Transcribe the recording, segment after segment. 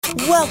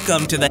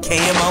Welcome to the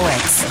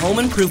KMOX Home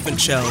Improvement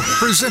Show.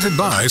 Presented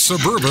by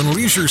Suburban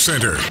Leisure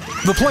Center.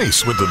 The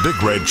place with the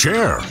big red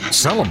chair.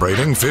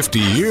 Celebrating 50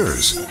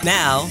 years.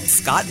 Now,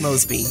 Scott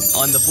Mosby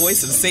on the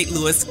voice of St.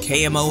 Louis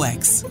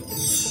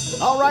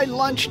KMOX. All right,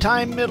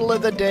 lunchtime, middle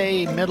of the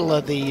day, middle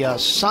of the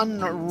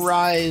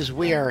sunrise.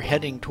 We are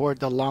heading toward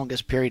the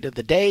longest period of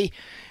the day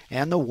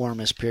and the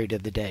warmest period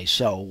of the day.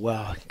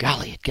 So,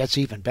 golly, it gets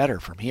even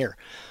better from here.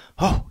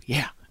 Oh,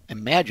 yeah.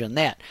 Imagine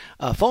that.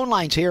 Phone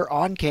lines here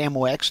on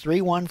KMOX,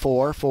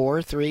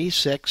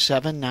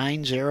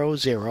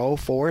 314-436-7900,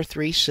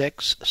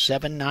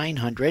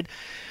 436-7900.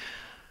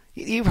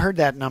 You've heard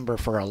that number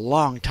for a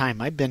long time.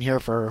 I've been here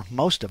for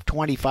most of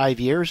 25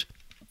 years.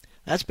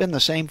 That's been the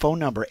same phone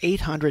number,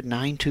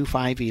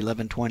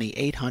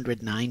 800-925-1120,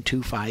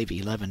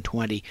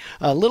 800-925-1120.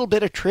 A little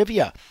bit of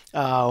trivia.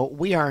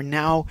 We are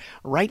now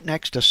right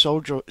next to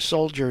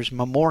Soldiers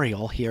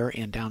Memorial here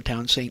in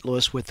downtown St.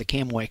 Louis with the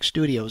KMOX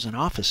studios and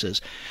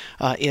offices.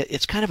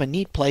 It's kind of a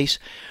neat place,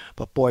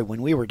 but boy,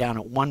 when we were down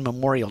at 1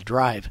 Memorial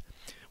Drive,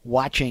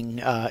 watching,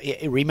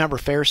 remember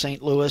Fair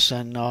St. Louis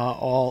and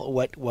all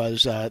what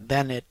was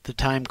then at the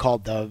time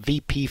called the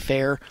VP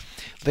Fair,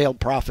 Veiled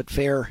Prophet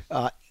Fair,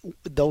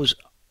 those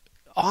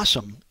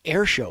awesome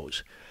air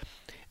shows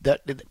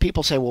that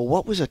people say, well,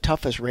 what was the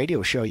toughest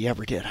radio show you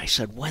ever did? I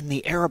said, when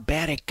the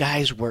aerobatic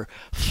guys were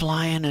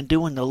flying and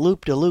doing the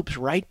loop-de-loops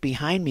right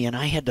behind me and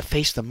I had to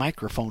face the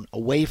microphone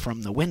away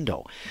from the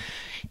window.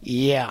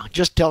 Yeah,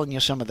 just telling you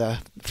some of the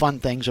fun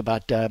things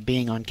about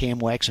being on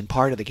KMOX and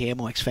part of the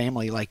KMOX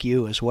family like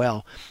you as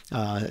well.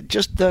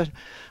 Just the,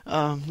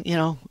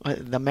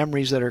 the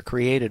memories that are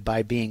created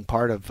by being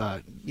part of,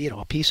 a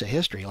piece of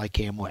history like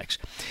KMOX.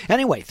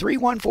 Anyway,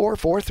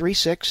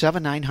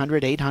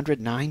 314-436-7900,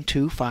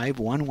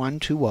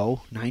 800-925-1120,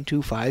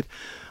 925.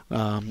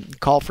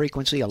 Call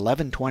frequency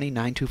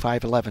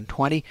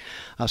 1120-925-1120.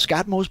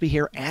 Scott Mosby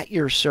here at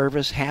your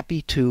service.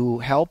 Happy to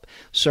help,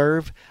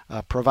 serve,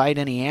 provide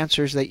any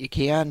answers that you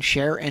can,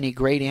 share any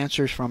great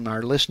answers from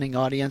our listening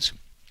audience.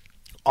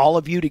 All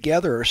of you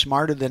together are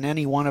smarter than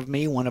any one of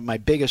me. One of my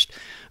biggest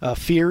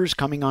fears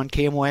coming on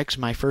KMOX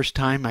my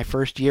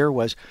first year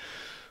was,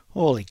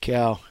 holy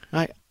cow,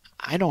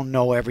 I don't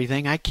know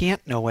everything. I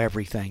can't know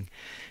everything.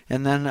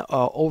 And then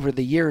over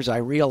the years I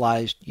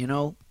realized,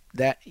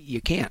 that you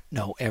can't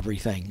know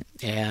everything.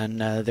 And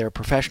there are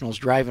professionals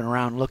driving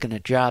around looking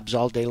at jobs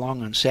all day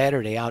long on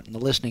Saturday out in the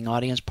listening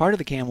audience, part of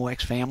the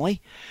KMOX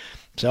family.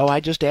 So I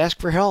just ask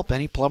for help.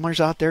 Any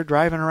plumbers out there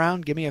driving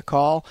around, give me a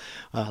call.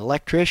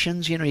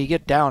 Electricians, you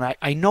get down.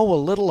 I know a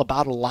little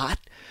about a lot,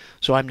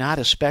 so I'm not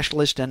a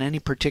specialist in any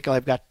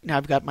particular.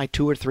 I've got my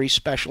 2 or 3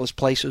 specialist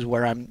places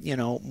where I'm,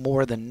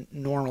 more than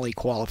normally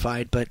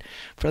qualified. But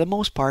for the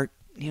most part,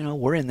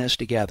 we're in this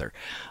together.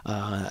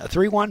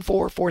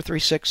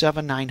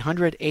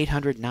 314-436-7900,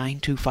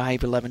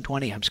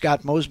 800-925-1120. I'm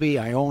Scott Mosby.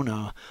 I own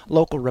a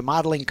local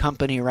remodeling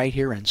company right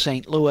here in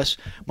St. Louis,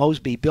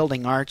 Mosby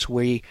Building Arts.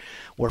 We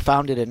were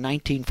founded in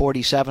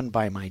 1947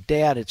 by my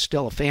dad. It's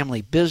still a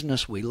family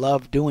business. We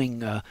love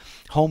doing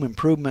home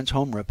improvements,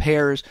 home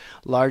repairs,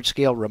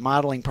 large-scale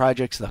remodeling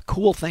projects. The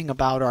cool thing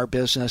about our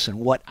business and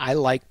what I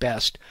like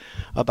best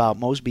about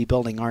Mosby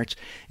Building Arts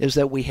is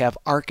that we have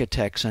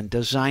architects and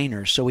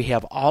designers. So we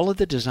have all of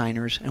the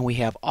designers and we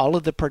have all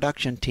of the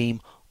production team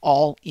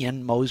all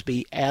in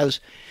Mosby as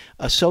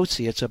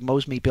associates of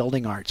Mosby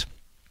Building Arts.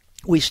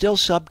 We still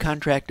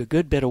subcontract a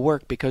good bit of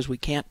work because we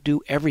can't do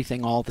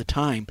everything all the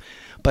time,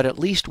 but at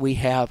least we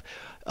have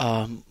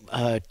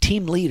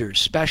team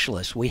leaders,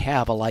 specialists. We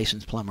have a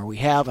licensed plumber. We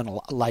have a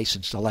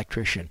licensed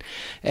electrician.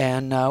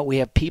 And we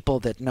have people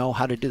that know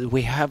how to do it.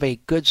 We have a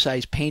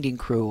good-sized painting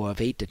crew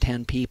of 8 to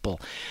 10 people.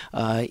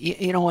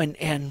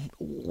 And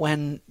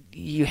when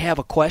you have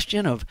a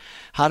question of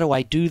how do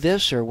I do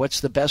this or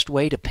what's the best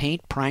way to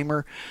paint,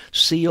 primer,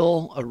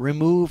 seal,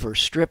 remove, or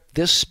strip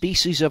this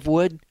species of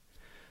wood,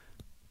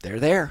 they're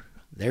there.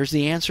 There's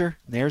the answer.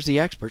 There's the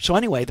expert. So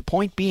anyway, the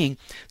point being,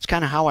 it's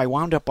kind of how I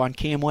wound up on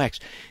KMOX,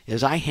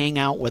 is I hang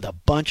out with a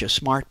bunch of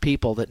smart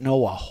people that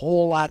know a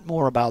whole lot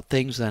more about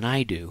things than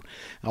I do.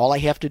 All I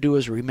have to do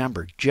is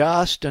remember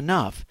just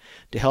enough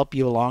to help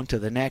you along to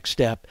the next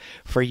step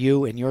for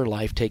you in your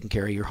life taking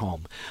care of your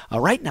home.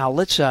 Right now,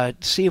 let's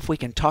see if we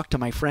can talk to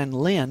my friend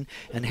Lynn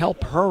and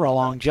help her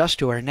along just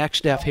to her next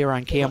step here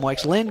on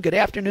KMOX. Lynn, good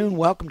afternoon.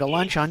 Welcome to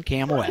lunch on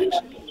KMOX.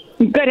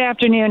 Good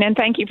afternoon, and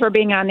thank you for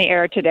being on the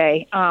air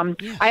today.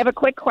 Yes. I have a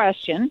quick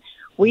question.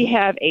 We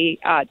have a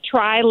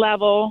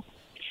tri-level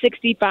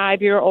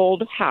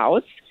 65-year-old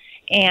house,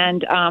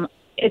 and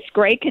it's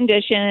great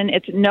condition.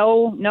 It's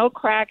no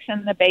cracks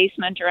in the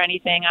basement or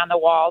anything on the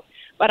walls.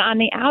 But on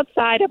the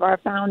outside of our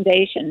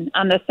foundation,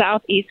 on the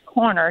southeast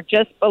corner,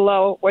 just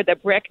below where the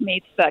brick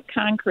meets the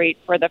concrete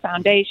for the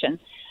foundation,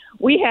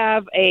 we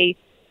have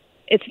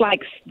it's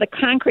like the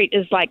concrete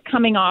is like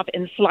coming off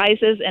in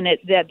slices, and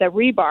the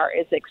rebar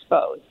is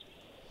exposed.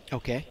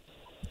 Okay.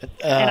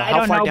 And I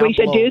don't know, we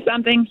should do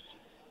something.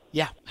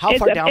 Yeah. How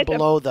far down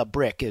below the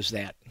brick is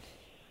that?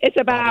 It's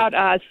about,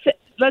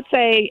 let's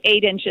say,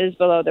 8 inches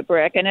below the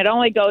brick, and it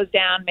only goes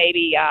down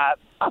maybe a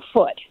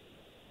foot.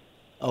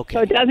 Okay.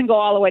 So it doesn't go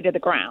all the way to the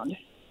ground.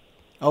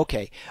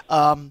 Okay.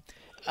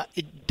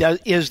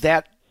 Is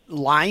that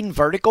line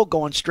vertical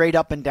going straight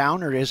up and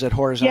down, or is it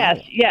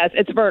horizontal? Yes,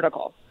 it's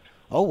vertical.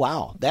 Oh,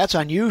 wow. That's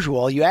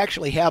unusual. You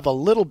actually have a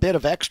little bit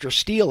of extra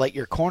steel at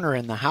your corner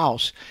in the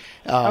house.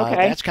 Okay.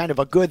 That's kind of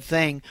a good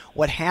thing.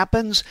 What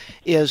happens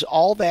is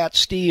all that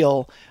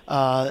steel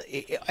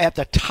at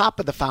the top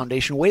of the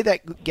foundation, the way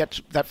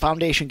that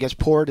foundation gets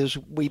poured is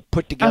we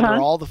put together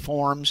all the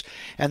forms,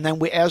 and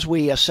then as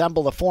we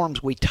assemble the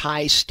forms, we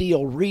tie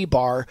steel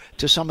rebar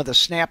to some of the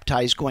snap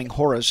ties going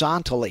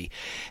horizontally.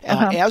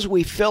 As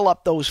we fill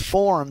up those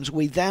forms,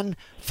 we then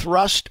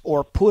thrust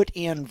or put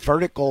in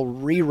vertical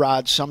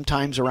re-rods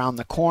sometimes around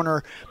the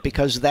corner,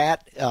 because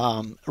that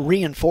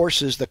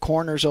reinforces the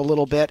corners a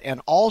little bit,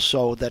 and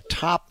also the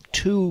top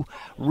two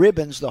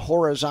ribbons, the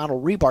horizontal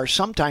rebar,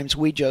 sometimes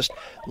we just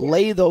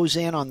lay those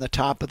in on the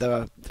top of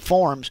the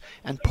forms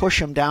and push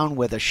them down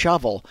with a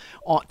shovel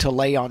to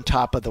lay on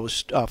top of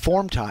those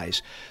form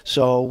ties,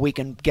 so we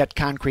can get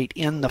concrete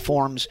in the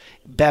forms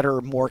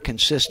better, more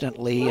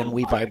consistently, and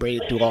we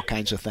vibrate it, do all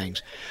kinds of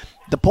things.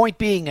 The point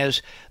being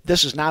is,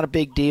 this is not a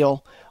big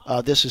deal.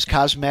 This is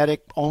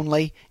cosmetic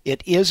only.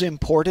 It is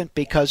important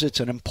because it's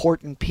an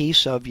important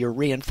piece of your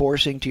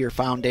reinforcing to your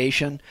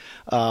foundation.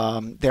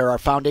 There are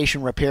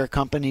foundation repair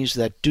companies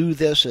that do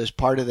this as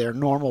part of their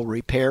normal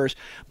repairs,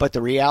 but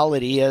the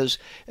reality is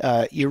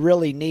you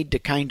really need to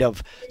kind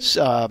of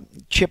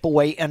chip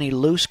away any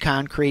loose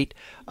concrete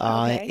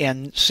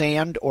and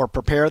sand or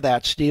prepare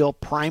that steel.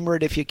 Primer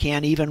it if you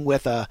can, even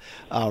with a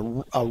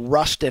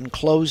rust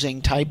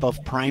enclosing type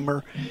of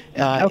primer,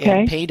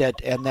 and paint it.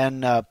 And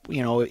then,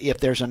 if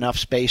there's enough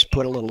space,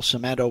 put a little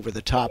cement over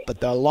the top. But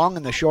the long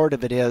and the short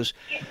of it is,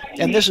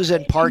 and this is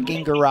in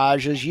parking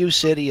garages,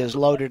 U-City is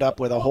loaded up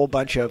with a whole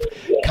bunch of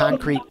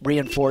concrete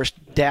reinforced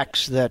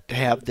decks that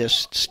have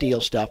this steel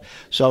stuff.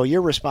 So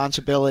your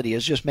responsibility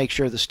is just make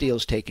sure the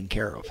steel's taken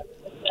care of.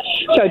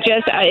 So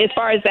just as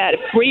far as that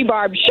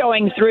rebar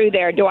showing through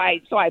there, do I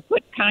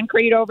put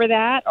concrete over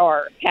that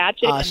or patch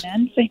it and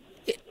then see?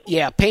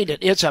 Yeah, paint it.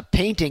 It's a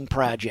painting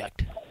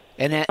project.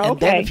 And then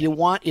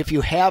if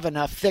you have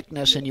enough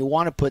thickness and you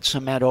want to put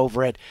cement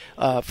over it,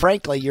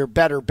 frankly, your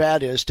better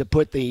bet is to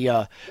put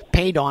the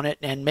paint on it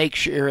and make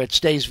sure it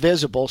stays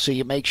visible, so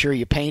you make sure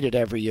you paint it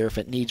every year if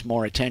it needs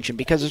more attention,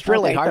 because it's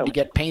really hard to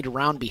get paint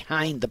around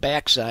behind the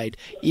backside,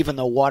 even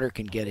though water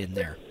can get in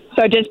there.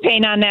 So just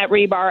paint on that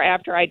rebar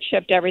after I'd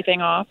shipped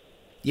everything off?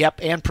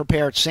 Yep, and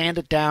prepare it, sand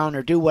it down,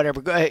 or do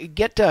whatever. Go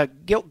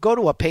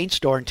to a paint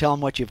store and tell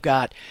them what you've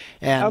got,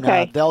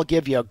 and they'll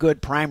give you a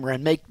good primer,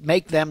 and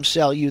make them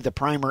sell you the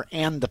primer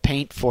and the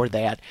paint for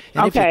that.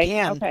 And if you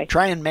can,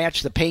 try and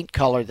match the paint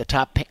color, the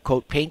top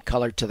coat paint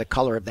color, to the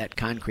color of that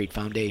concrete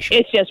foundation.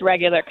 It's just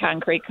regular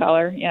concrete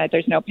color. Yeah,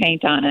 there's no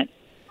paint on it.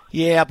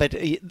 Yeah, but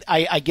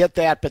I get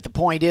that, but the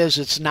point is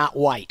it's not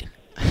white.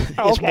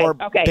 It's more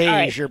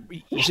beige.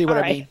 Right. You see what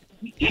I mean?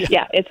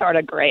 Yeah, it's sort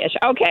of grayish.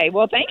 Okay,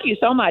 well, thank you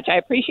so much. I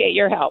appreciate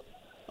your help.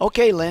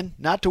 Okay, Lynn,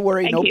 not to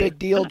worry. No big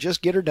deal.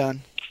 Just get her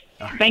done.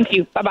 Thank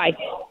you. Bye-bye.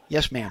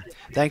 Yes, ma'am.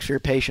 Thanks for your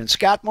patience.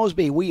 Scott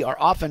Mosby, we are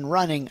off and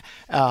running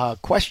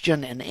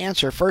question and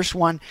answer. First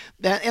one,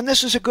 and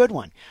this is a good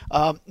one.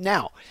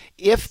 Now,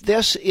 if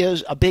this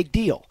is a big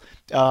deal,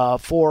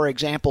 for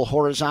example,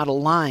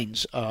 horizontal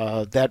lines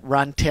that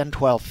run 10,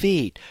 12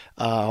 feet,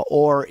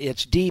 or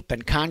it's deep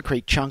and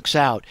concrete chunks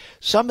out.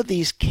 Some of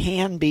these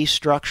can be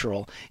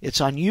structural. It's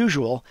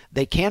unusual.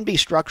 They can be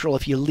structural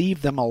if you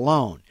leave them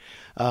alone.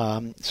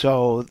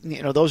 So,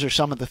 those are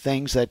some of the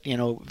things that,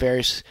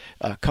 various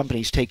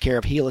companies take care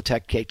of.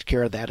 Helitech takes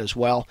care of that as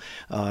well.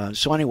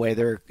 So anyway,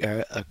 they're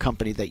a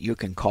company that you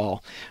can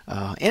call.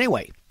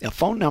 Anyway, the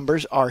phone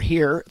numbers are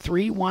here,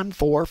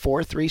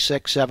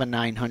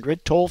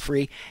 314-436-7900,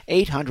 toll-free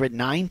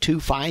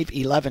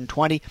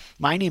 800-925-1120.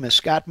 My name is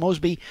Scott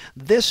Mosby.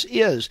 This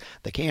is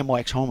the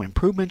KMOX Home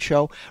Improvement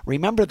Show.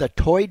 Remember the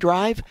toy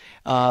drive?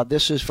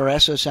 This is for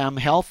SSM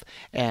Health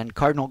and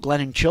Cardinal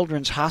Glennon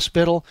Children's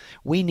Hospital.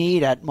 We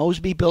need at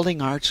Mosby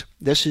Building Arts,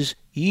 this is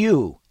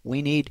you.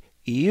 We need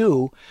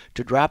you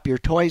to drop your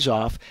toys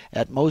off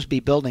at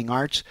Mosby Building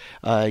Arts.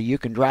 You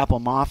can drop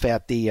them off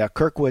at the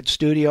Kirkwood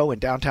Studio in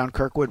downtown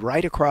Kirkwood,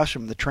 right across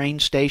from the train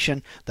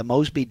station, the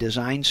Mosby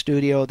Design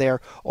Studio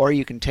there, or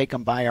you can take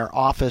them by our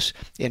office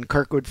in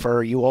Kirkwood.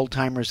 For you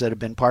old-timers that have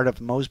been part of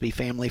the Mosby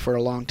family for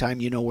a long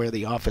time, you know where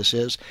the office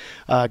is.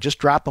 Just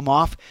drop them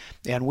off,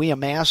 and we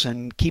amass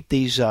and keep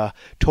these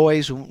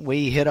toys.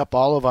 We hit up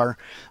all of our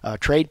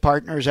trade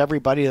partners,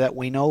 everybody that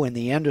we know in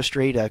the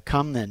industry, to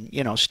come and,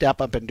 step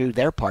up and do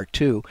their part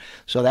too.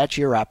 So that's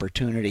your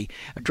opportunity.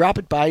 Drop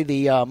it by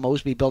the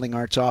Mosby Building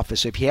Arts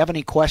office. If you have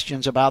any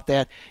questions about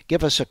that,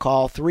 give us a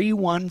call,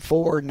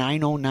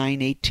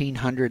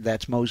 314-909-1800.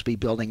 That's Mosby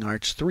Building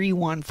Arts,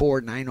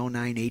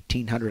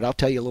 314-909-1800. I'll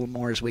tell you a little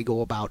more as we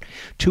go about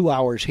 2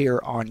 hours here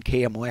on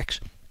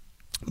KMOX.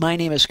 My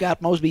name is Scott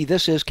Mosby.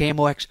 This is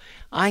KMOX.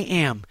 I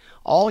am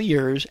all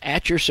yours,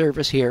 at your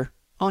service here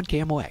on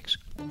KMOX.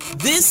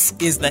 This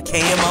is the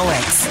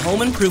KMOX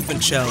Home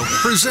Improvement Show.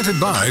 Presented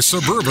by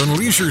Suburban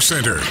Leisure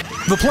Center.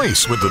 The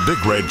place with the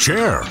big red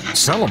chair,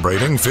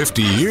 celebrating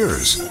 50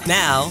 years.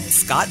 Now,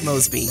 Scott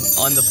Mosby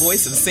on the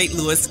voice of St.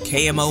 Louis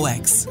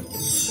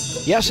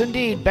KMOX. Yes,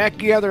 indeed. Back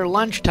together,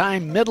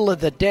 lunchtime, middle of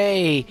the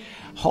day.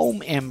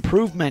 Home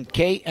Improvement,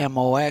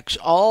 KMOX,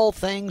 all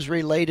things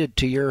related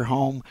to your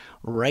home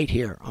right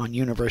here on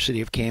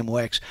University of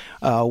KMOX.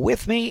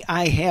 With me,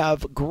 I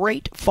have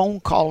great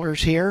phone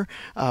callers here.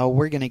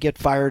 We're going to get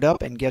fired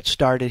up and get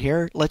started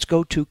here. Let's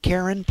go to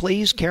Karen,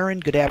 please. Karen,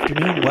 good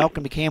afternoon.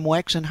 Welcome to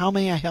KMOX, and how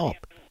may I help?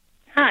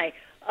 Hi.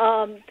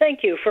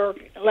 Thank you for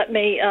letting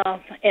me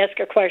ask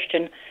a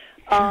question.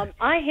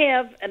 I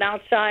have an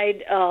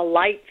outside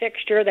light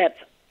fixture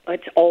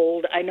it's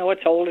old. I know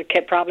it's old.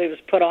 It probably was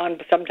put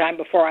on sometime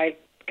before I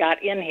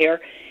got in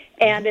here.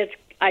 And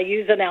I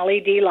use an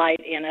LED light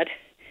in it.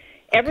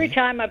 Every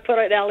time I put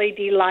an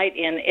LED light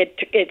in,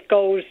 it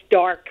goes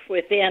dark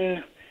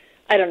within,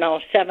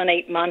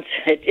 7-8 months.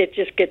 It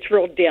just gets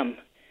real dim.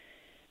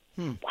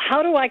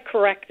 How do I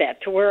correct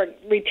that to where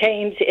it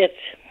retains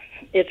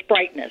its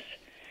brightness?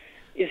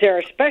 Is there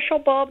a special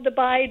bulb to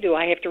buy? Do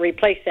I have to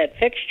replace that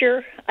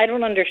fixture? I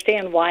don't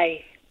understand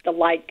why the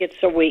light gets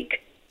so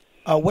weak.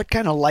 What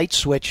kind of light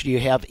switch do you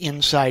have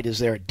inside? Is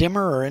there a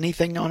dimmer or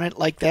anything on it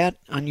like that?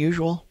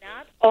 Unusual?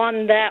 Not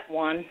on that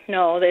one.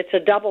 No, it's a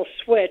double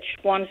switch.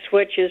 One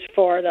switch is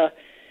for the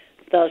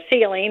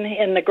ceiling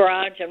in the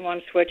garage, and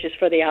one switch is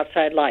for the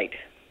outside light.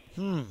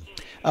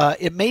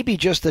 It may be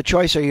just the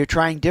choice. Are you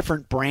trying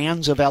different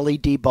brands of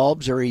LED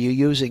bulbs, or are you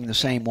using the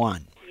same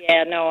one?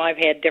 Yeah, no, I've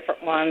had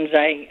different ones.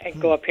 I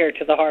go up here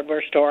to the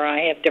hardware store.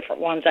 I have different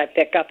ones I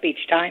pick up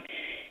each time,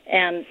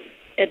 and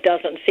it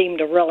doesn't seem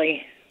to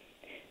really...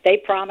 They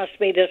promised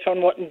me this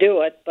one wouldn't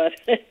do it, but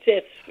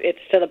it's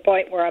to the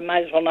point where I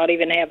might as well not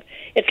even have...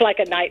 It's like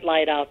a night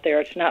light out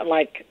there. It's not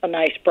like a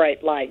nice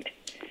bright light.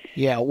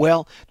 Yeah,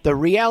 well, the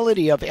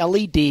reality of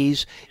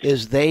LEDs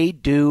is they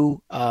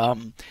do...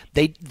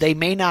 They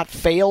may not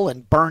fail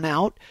and burn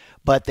out,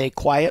 but they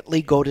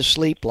quietly go to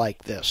sleep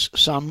like this,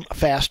 some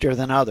faster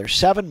than others.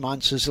 7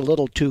 months is a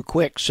little too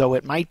quick, so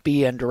it might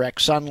be in direct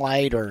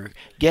sunlight or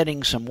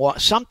getting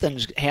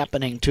something's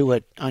happening to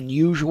it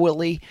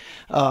unusual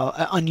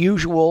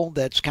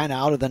that's kind of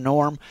out of the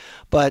norm.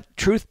 But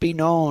truth be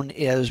known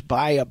is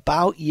by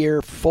about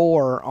year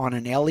 4 on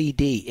an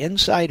LED,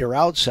 inside or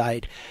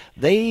outside,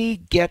 they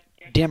get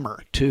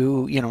dimmer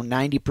to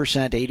 90%,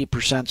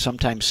 80%,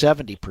 sometimes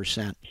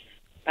 70%.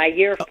 By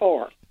year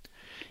 4.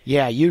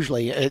 Yeah,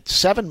 usually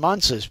 7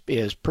 months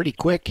is pretty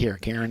quick here,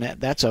 Karen. That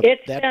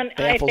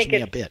baffles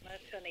me a bit. Less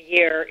than a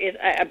year.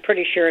 I'm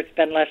pretty sure it's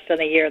been less than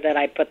a year that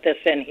I put this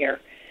in here,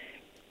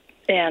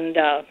 and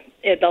the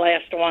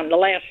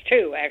last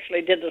two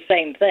actually did the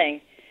same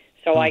thing.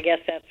 So I guess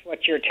that's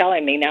what you're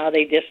telling me now.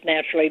 They just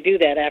naturally do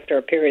that after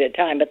a period of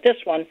time. But this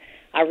one,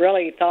 I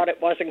really thought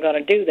it wasn't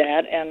going to do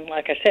that, and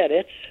like I said,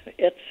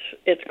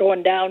 it's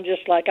going down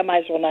just like I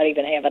might as well not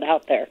even have it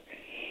out there.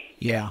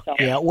 Yeah,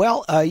 yeah.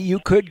 Well, you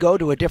could go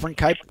to a different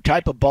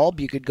type of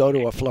bulb. You could go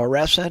to a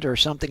fluorescent or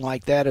something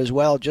like that as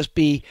well. Just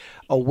be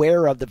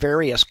aware of the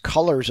various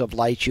colors of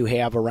lights you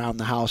have around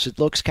the house. It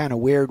looks kind of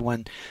weird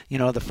when,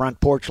 the front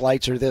porch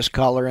lights are this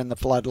color and the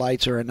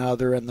floodlights are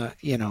another, and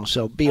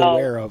so be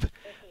aware of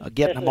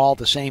getting them all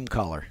the same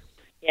color.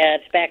 Yeah,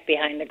 it's back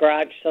behind the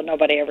garage, so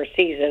nobody ever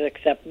sees it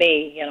except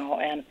me,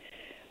 and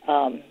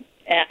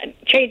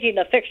changing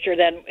the fixture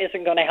then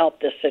isn't going to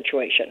help this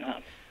situation, huh?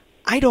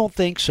 I don't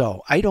think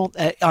so. I don't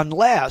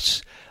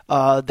unless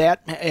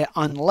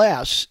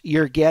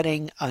you're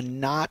getting a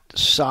not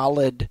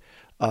solid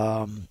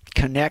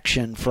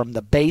connection from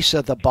the base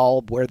of the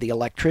bulb where the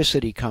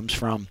electricity comes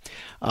from,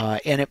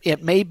 and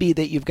it may be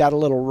that you've got a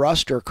little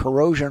rust or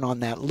corrosion on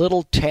that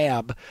little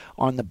tab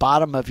on the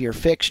bottom of your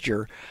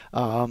fixture,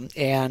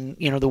 and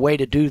the way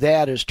to do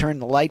that is turn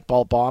the light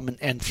bulb on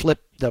and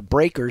flip the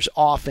breakers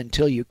off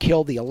until you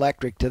kill the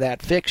electric to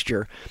that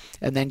fixture,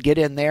 and then get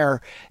in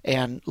there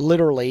and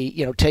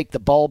literally take the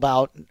bulb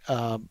out,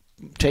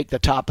 take the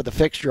top of the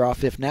fixture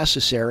off if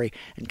necessary,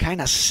 and kind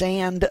of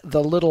sand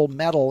the little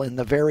metal in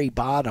the very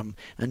bottom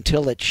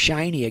until it's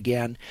shiny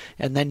again,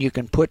 and then you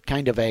can put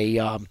kind of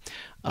a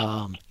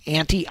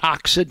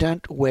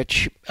antioxidant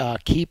which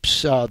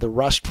keeps the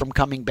rust from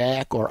coming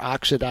back or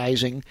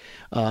oxidizing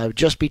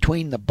just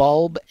between the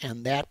bulb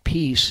and that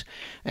piece,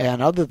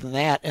 and other than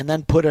that, and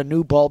then put a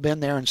new bulb in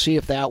there and see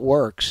if that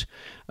works.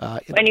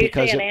 When you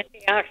say an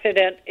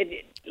antioxidant,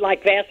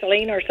 like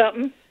Vaseline or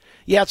something?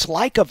 Yeah, it's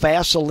like a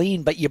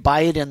Vaseline, but you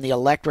buy it in the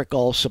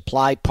electrical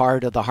supply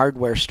part of the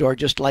hardware store,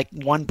 just like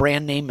one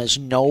brand name is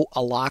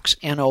No-Alox,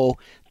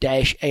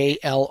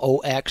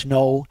 ALOX,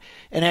 no,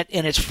 and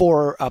it's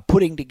for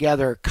putting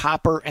together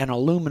copper and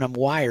aluminum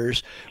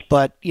wires,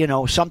 but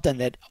something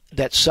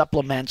that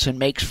supplements and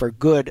makes for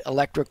good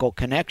electrical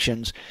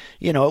connections.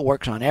 It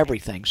works on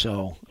everything.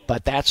 So,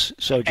 but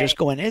just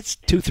go in. It's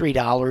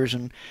 $2-3,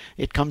 and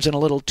it comes in a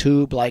little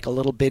tube, like a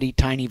little bitty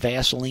tiny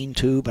Vaseline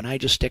tube, and I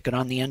just stick it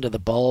on the end of the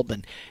bulb,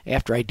 and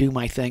after I do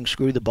my thing,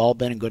 screw the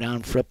bulb in and go down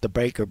and flip the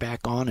breaker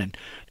back on and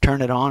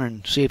turn it on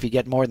and see if you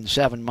get more than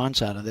 7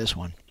 months out of this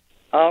one.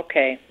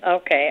 Okay.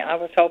 I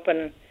was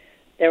hoping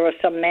there was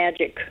some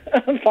magic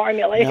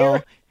formula here.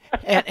 No.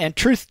 And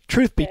truth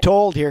be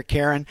told here,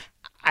 Karen,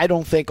 I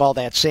don't think all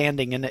that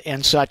sanding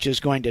and such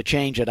is going to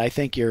change it. I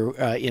think you're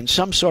in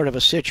some sort of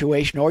a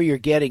situation, or you're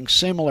getting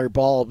similar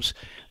bulbs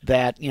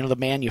that, the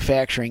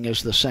manufacturing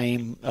is the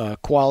same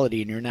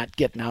quality, and you're not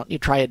getting out. You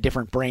try a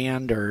different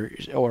brand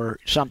or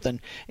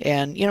something,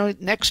 and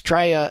next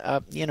try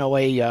a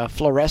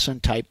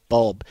fluorescent type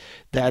bulb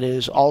that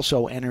is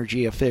also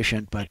energy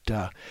efficient, but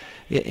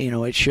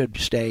it should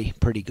stay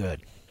pretty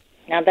good.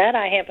 Now that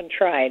I haven't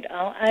tried.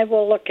 I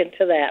will look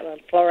into that, a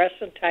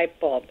fluorescent type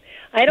bulb.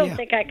 I don't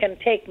think I can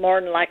take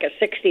more than like a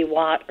 60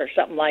 watt or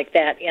something like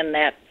that in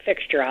that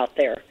fixture out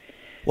there.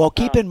 Well,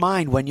 keep in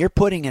mind, when you're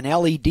putting an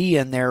LED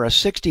in there, a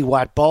 60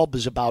 watt bulb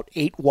is about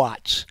 8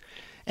 watts.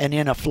 And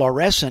in a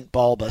fluorescent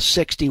bulb, a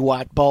 60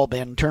 watt bulb,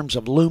 in terms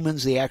of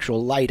lumens, the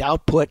actual light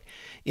output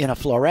in a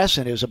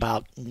fluorescent is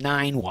about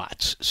 9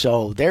 watts.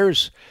 So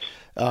there's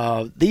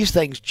these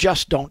things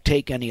just don't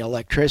take any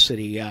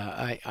electricity.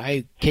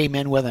 I came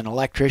in with an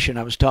electrician.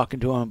 I was talking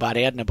to him about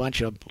adding a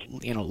bunch of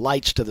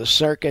lights to the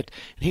circuit.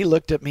 And he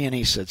looked at me and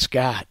he said,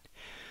 "Scott,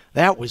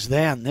 that was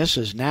then. This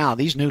is now.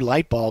 These new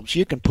light bulbs,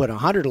 you can put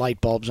 100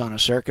 light bulbs on a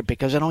circuit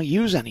because they don't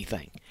use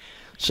anything."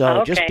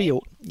 So just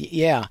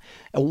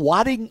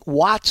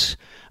watts,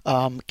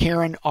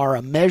 Karen, are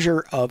a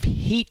measure of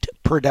heat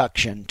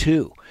production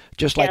too,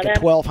 just like a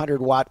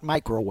 1200 watt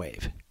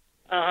microwave.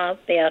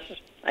 Yes,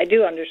 I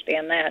do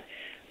understand that.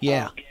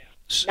 Yeah.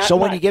 So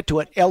when you get to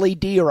an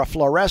LED or a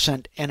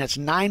fluorescent and it's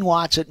 9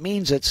 watts, it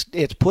means it's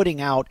putting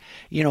out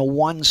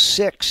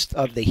 1/6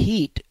 of the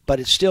heat, but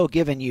it's still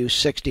giving you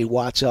 60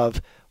 watts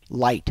of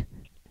light.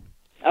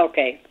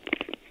 Okay.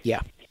 Yeah.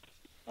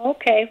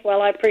 Okay.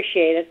 Well, I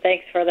appreciate it.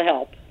 Thanks for the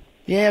help.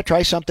 Yeah,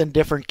 try something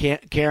different,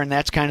 Karen.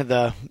 That's kind of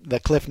the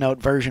Cliff Note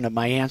version of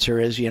my answer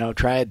is,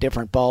 try a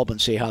different bulb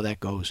and see how that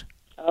goes.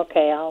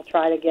 Okay, I'll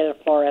try to get a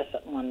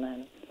fluorescent one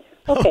then.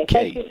 Okay.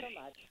 Thank you so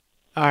much.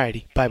 All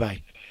righty.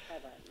 Bye-bye.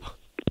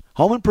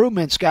 Home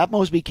Improvement, Scott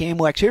Mosby,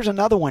 KMOX. Here's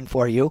another one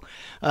for you.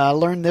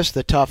 Learned this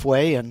the tough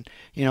way, and,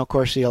 of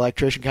course, the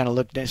electrician kind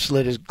of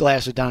slid his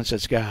glasses down and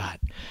said, "Scott."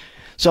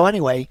 So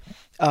anyway,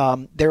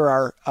 there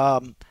are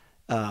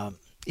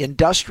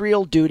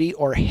industrial duty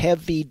or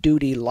heavy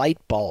duty light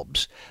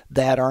bulbs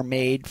that are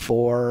made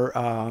for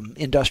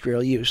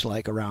industrial use,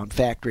 like around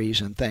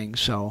factories and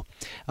things. So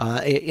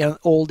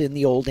in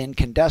the old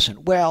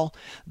incandescent. Well,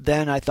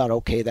 then I thought,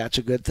 okay, that's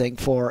a good thing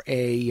for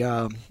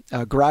a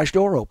garage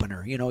door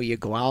opener. You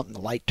go out and the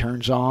light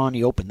turns on,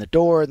 you open the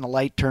door and the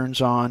light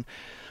turns on.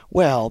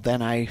 Well,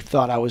 then I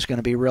thought I was going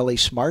to be really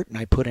smart, and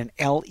I put an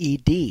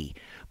LED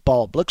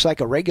bulb. Looks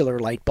like a regular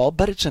light bulb,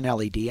 but it's an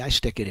LED. I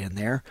stick it in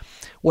there.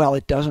 Well,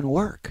 it doesn't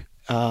work.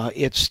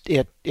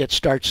 It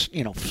starts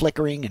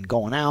flickering and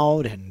going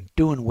out and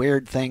doing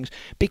weird things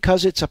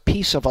because it's a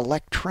piece of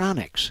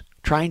electronics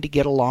trying to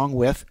get along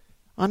with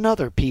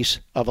another piece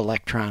of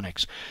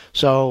electronics.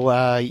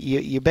 So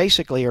you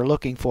basically are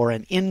looking for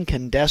an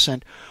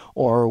incandescent,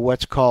 or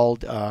what's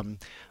called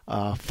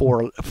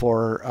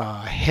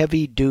for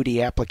heavy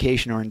duty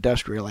application or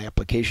industrial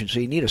application. So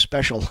you need a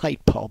special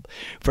light bulb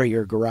for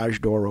your garage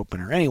door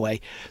opener. Anyway,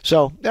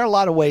 so there are a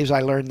lot of ways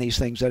I learn these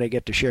things that I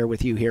get to share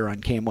with you here on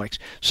KMOX.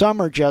 Some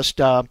are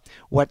just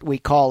what we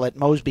call at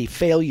Mosby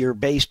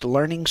failure-based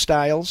learning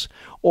styles,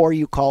 or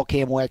you call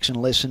KMOX and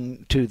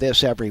listen to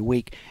this every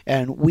week,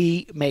 and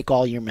we make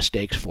all your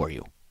mistakes for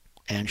you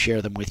and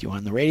share them with you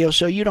on the radio,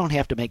 so you don't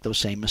have to make those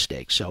same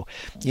mistakes. So,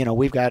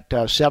 we've got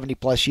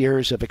 70-plus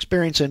years of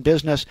experience in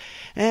business,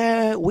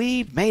 and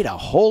we've made a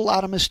whole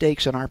lot of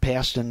mistakes in our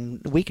past,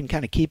 and we can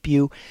kind of keep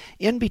you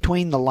in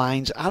between the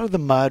lines, out of the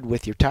mud,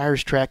 with your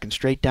tires tracking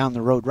straight down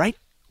the road, right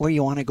where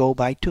you want to go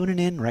by tuning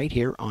in right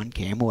here on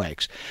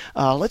KMOX.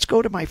 Let's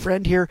go to my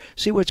friend here,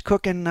 see what's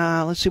cooking.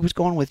 Let's see what's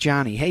going with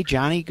Johnny. Hey,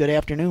 Johnny, good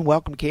afternoon.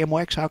 Welcome to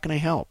KMOX. How can I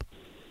help?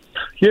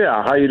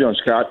 Yeah, how you doing,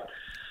 Scott?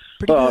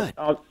 Pretty good.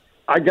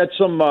 I got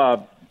some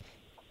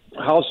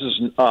houses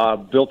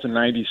built in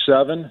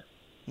 '97,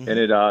 and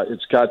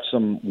it's got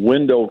some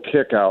window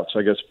kickouts.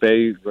 I guess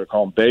they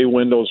call them bay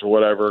windows or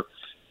whatever.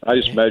 I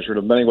just measured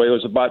them. But anyway,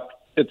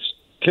 it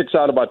kicks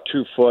out about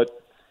 2 foot,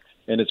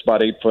 and it's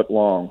about 8 foot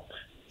long.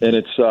 And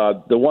it's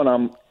the one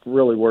I'm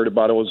really worried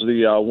about. It was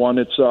the one.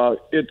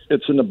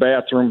 It's in the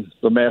bathroom,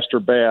 the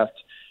master bath,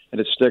 and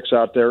it sticks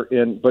out there.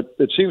 But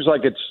it seems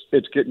like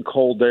it's getting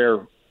cold air,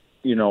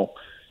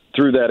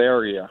 through that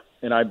area.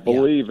 And I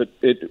believe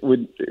it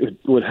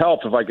would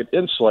help if I could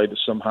insulate it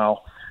somehow.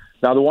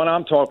 Now, the one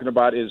I'm talking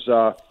about is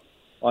on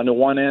the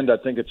one end, I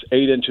think it's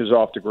 8 inches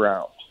off the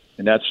ground.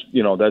 and that's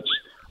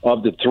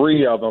of the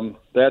three of them,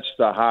 that's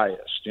the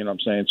highest. You know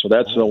what I'm saying? So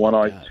that's the one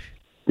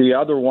the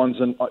other ones,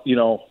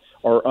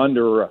 are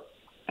under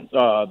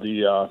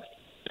the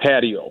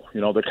patio.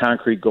 The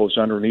concrete goes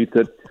underneath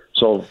it.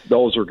 So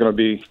those are going to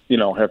be,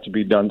 have to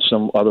be done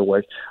some other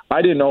way.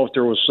 I didn't know if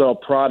there was a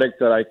product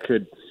that I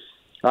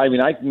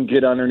can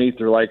get underneath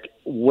there, like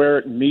where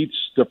it meets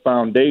the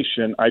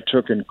foundation, I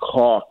took and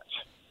caulked,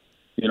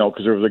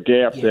 because there was a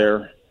gap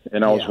there,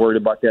 and I was worried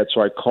about that.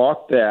 So I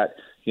caulked that,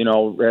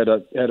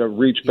 had to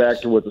reach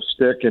back there with a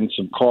stick and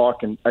some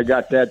caulk, and I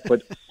got that.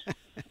 But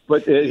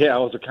it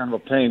was a kind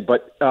of a pain.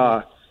 But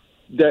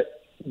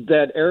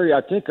that area,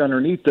 I think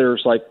underneath there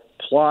is like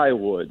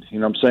plywood, you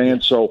know what I'm saying?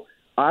 Yes. So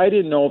I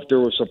didn't know if there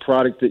was a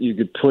product that you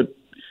could put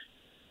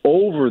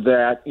over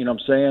that, you know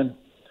what I'm saying,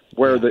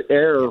 where the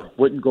air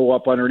wouldn't go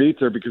up underneath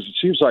there, because it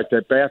seems like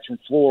that bathroom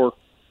floor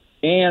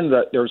and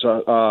there's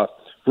a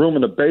room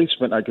in the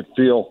basement, I could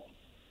feel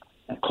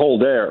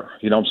cold air,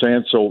 you know what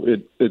I'm saying? So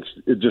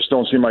it just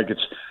don't seem like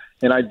it's,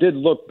 and I did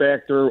look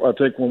back there, I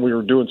think when we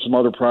were doing some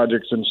other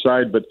projects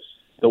inside, but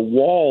the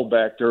wall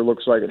back there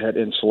looks like it had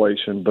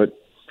insulation, but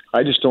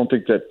I just don't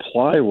think that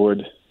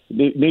plywood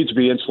needs to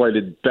be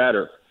insulated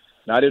better.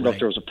 And I didn't know if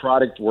there was a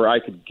product where I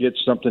could get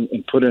something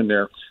and put in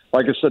there.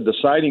 Like I said, the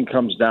siding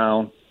comes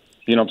down,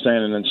 you know what I'm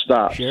saying, and then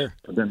stops. Sure.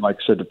 But then, like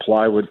I said, the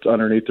plywood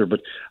underneath there.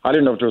 But I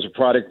didn't know if there was a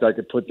product I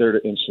could put there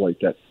to insulate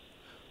that.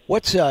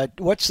 What's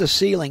the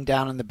ceiling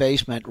down in the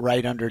basement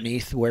right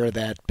underneath where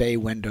that bay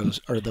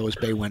windows or those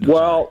bay windows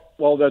are?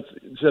 Well, that's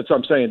what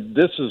I'm saying.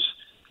 This is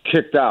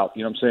kicked out,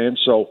 you know what I'm saying?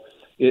 So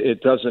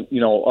it doesn't,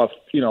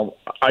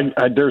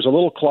 there's a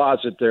little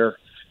closet there,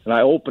 and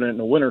I open it in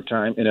the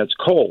wintertime, and it's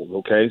cold,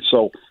 okay?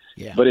 So,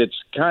 but it's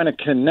kind of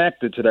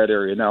connected to that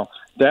area. Now,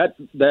 that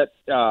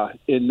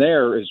in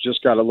there is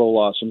just got a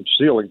little some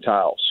ceiling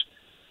tiles.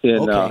 Okay.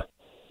 You know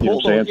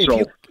what I'm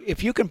saying?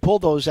 If you can pull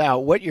those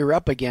out, what you're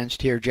up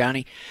against here,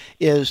 Johnny,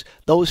 is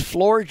those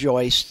floor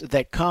joists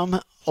that come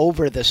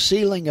over the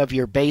ceiling of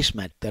your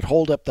basement that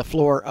hold up the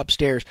floor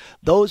upstairs.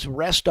 Those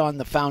rest on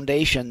the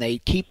foundation. They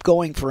keep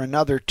going for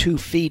another 2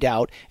 feet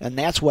out, and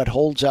that's what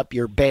holds up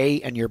your bay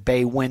and your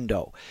bay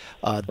window.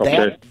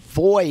 That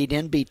void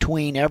in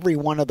between every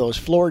one of those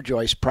floor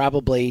joists,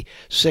 probably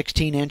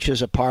 16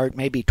 inches apart,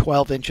 maybe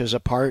 12 inches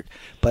apart,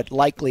 but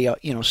likely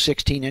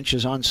 16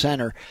 inches on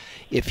center.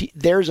 If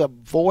there's a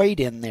void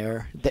in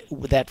there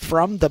that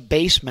from the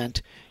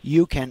basement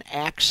you can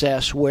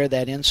access where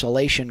that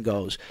insulation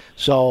goes.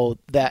 So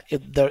that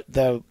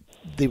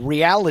the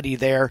reality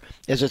there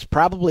is it's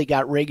probably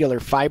got regular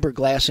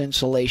fiberglass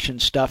insulation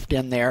stuffed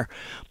in there,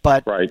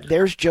 but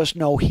there's just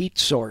no heat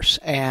source.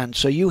 And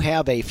so you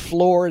have a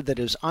floor that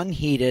is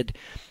unheated.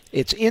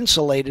 It's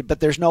insulated, but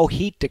there's no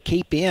heat to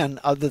keep in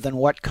other than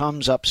what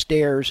comes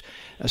upstairs,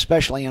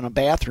 especially on a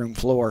bathroom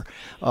floor.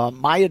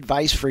 My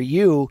advice for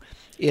you,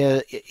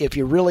 if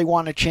you really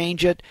want to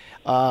change it,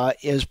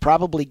 is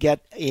probably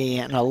get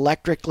an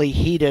electrically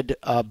heated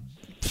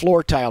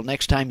floor tile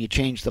next time you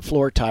change the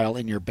floor tile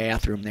in your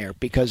bathroom there,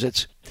 because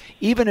it's,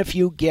 even if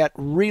you get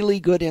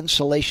really good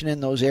insulation in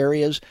those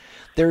areas,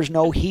 there's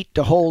no heat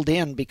to hold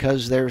in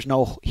because there's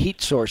no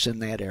heat source in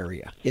that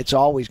area. It's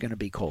always going to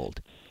be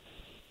cold.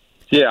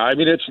 Yeah, I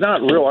mean, it's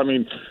not real. I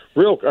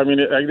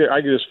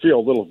can just feel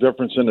a little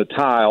difference in the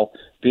tile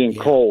being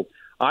cold.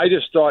 I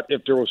just thought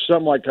if there was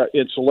some like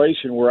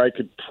insulation where I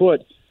could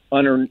put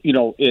under,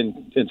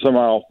 in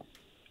somehow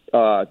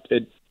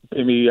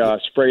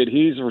spray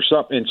adhesive or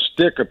something and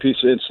stick a piece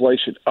of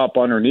insulation up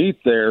underneath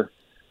there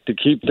to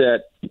keep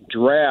that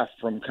draft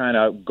from kind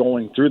of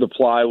going through the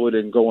plywood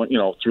and going,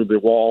 through the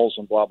walls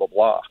and blah, blah,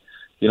 blah.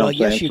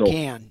 Yes, you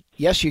can.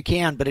 Yes, you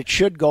can, but it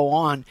should go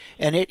on,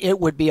 and it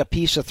would be a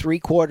piece of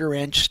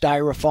 3/4-inch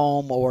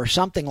styrofoam or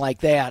something like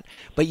that,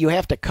 but you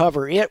have to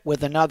cover it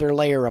with another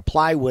layer of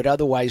plywood.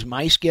 Otherwise,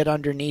 mice get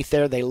underneath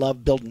there. They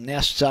love building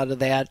nests out of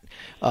that,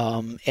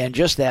 and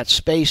just that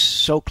space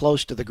so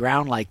close to the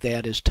ground like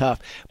that is tough.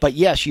 But,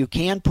 yes, you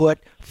can put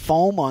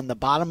foam on the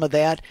bottom of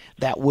that.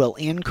 That will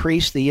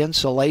increase the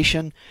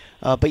insulation,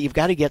 but you've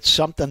got to get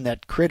something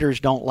that critters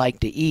don't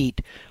like to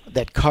eat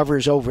that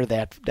covers over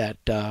that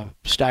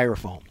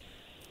styrofoam.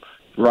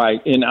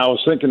 Right, and I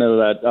was thinking of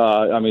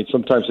that.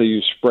 Sometimes they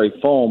use spray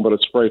foam, but a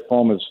spray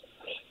foam is,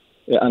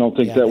 I don't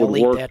think that would work.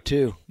 They'll eat that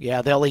too.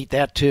 Yeah, they'll eat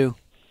that too.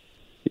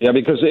 Yeah,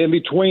 because in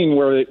between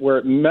where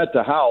it met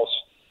the house,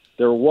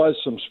 there was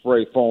some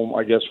spray foam,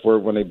 I guess,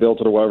 when they built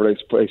it or whatever,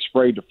 they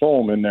sprayed the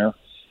foam in there.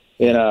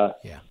 And,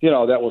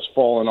 that was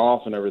falling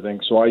off and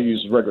everything. So I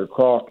used regular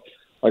caulk,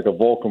 like a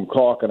Vulcan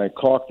caulk, and I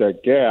caulked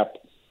that gap.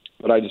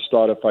 But I just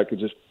thought if I could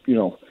just,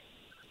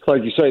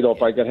 like you say, though,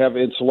 if I could have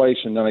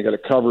insulation, then I got to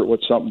cover it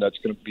with something that's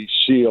going to be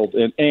sealed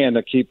and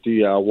to keep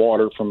the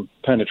water from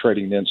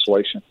penetrating the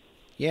insulation.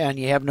 Yeah, and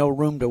you have no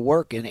room to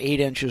work in 8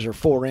 inches or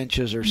 4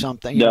 inches or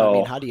something.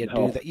 How do you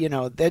do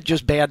that? That's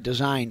just bad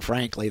design,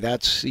 frankly.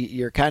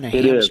 You're kind of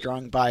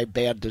hamstrung by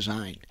bad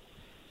design.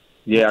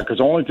 Yeah, because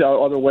the only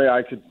other way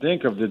I could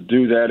think of to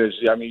do that is,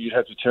 you'd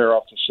have to tear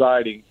off the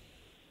siding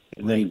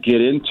and then get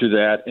into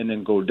that and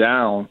then go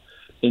down,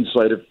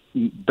 insulate it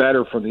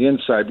better from the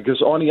inside,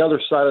 because on the other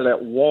side of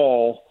that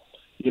wall,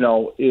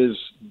 is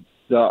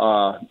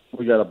the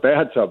we got a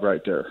bathtub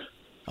right there.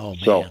 Oh, man.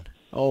 So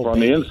from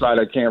baby. the inside,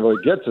 I can't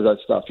really get to that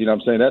stuff. You know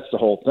what I'm saying? That's the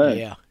whole thing.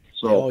 Yeah.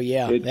 So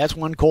that's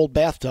one cold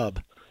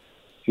bathtub.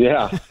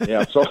 Yeah.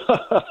 So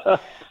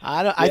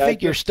I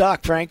think you're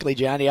stuck, frankly,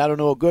 Johnny. I don't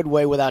know a good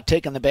way without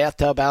taking the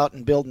bathtub out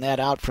and building that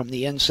out from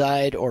the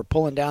inside, or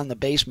pulling down the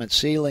basement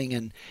ceiling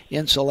and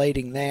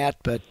insulating that.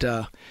 But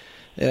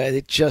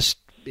it just,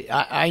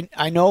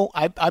 I know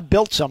I've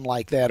built some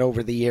like that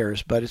over the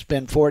years, but it's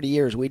been 40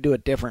 years. We do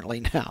it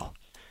differently now.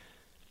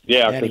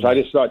 Yeah, because I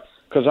just thought,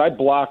 because I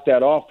blocked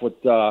that off with,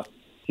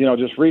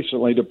 just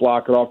recently to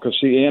block it off, because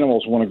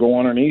animals want to go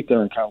underneath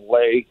there and kind of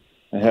lay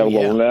and have a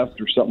little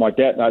nest or something like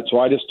that. So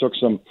I just took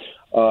some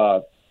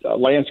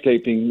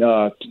landscaping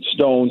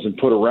stones and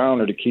put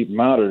around it to keep them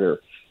out of there.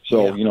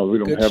 So, we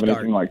don't have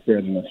anything like that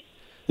in there.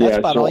 That's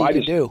about all you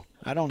can do.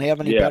 I don't have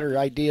any better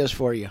ideas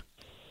for you.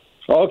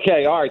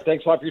 Okay, all right.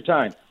 Thanks a lot for your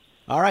time.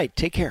 All right,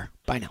 take care.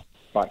 Bye now.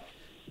 Bye.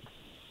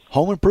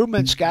 Home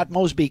Improvement, Scott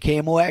Mosby,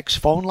 KMOX.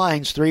 Phone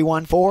lines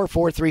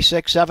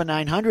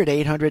 314-436-7900,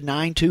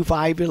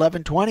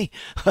 800-925-1120.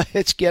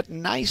 It's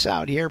getting nice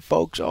out here,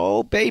 folks.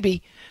 Oh,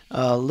 baby.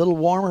 A little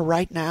warmer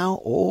right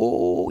now.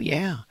 Oh,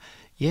 yeah.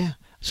 Yeah.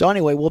 So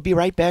anyway, we'll be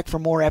right back for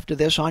more after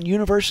this on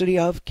University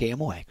of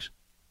KMOX.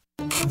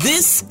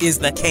 This is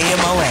the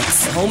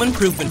KMOX Home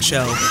Improvement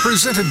Show.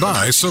 Presented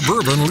by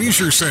Suburban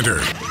Leisure Center.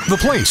 The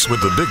place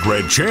with the big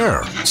red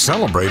chair.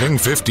 Celebrating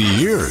 50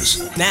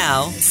 years.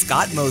 Now,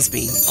 Scott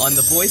Mosby on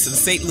the voice of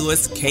St.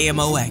 Louis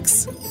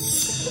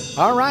KMOX.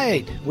 All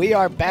right, we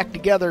are back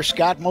together.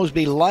 Scott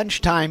Mosby,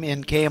 lunchtime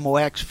in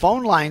KMOX.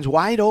 Phone lines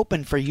wide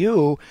open for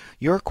you.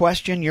 Your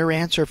question, your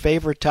answer,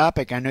 favorite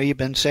topic. I know you've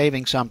been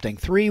saving something.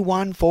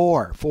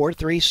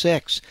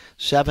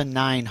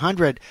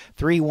 314-436-7900.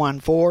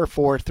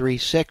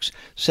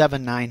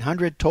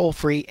 314-436-7900. Toll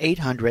free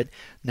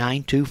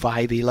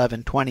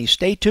 800-925-1120.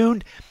 Stay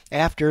tuned.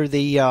 After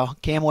the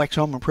KMOX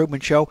Home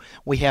Improvement Show,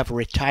 we have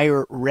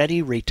Retire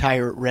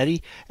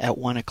Ready at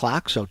 1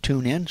 o'clock, so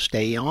tune in,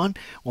 stay on.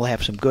 We'll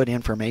have some good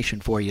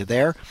information for you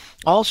there.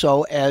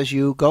 Also, as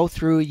you go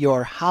through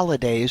your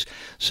holidays,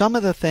 some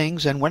of the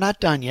things, and we're not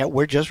done yet,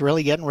 we're just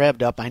really getting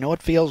revved up. I know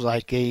it feels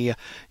like, we're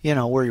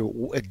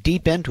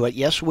deep into it.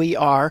 Yes, we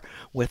are,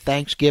 with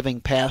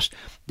Thanksgiving past.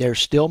 There's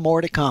still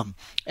more to come.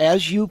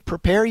 As you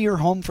prepare your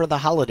home for the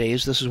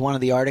holidays, this is one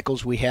of the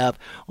articles we have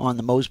on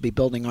the Mosby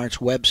Building Arts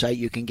website.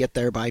 You can get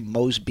there by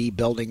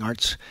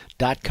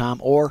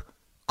mosbybuildingarts.com or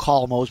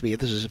call Mosby.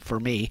 This is for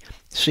me,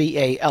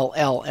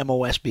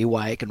 CALLMOSBY.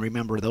 I can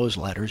remember those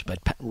letters, but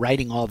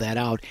writing all that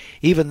out,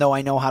 even though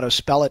I know how to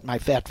spell it, my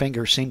fat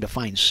fingers seem to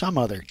find some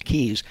other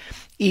keys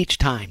each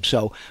time.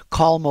 So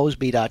call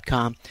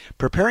Mosby.com.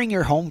 Preparing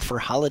your home for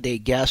holiday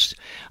guests.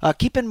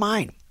 Keep in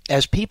mind,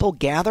 as people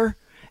gather,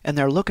 and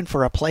they're looking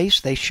for a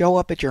place, they show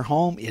up at your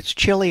home, it's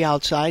chilly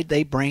outside,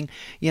 they bring,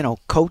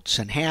 coats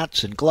and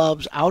hats and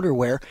gloves,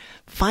 outerwear.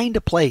 Find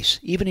a place,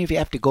 even if you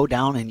have to go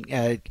down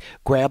and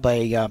grab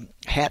a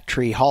hat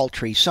tree, hall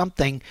tree,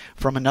 something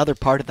from another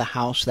part of the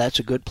house, that's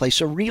a good place.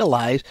 So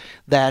realize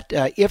that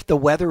if the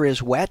weather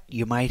is wet,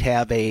 you might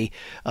have a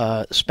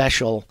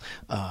special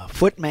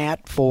foot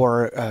mat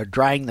for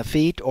drying the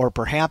feet, or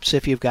perhaps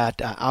if you've got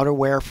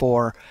outerwear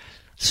for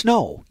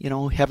snow,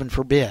 heaven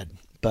forbid.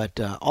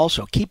 But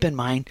also keep in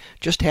mind,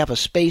 just have a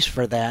space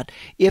for that.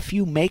 If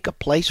you make a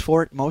place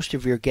for it, most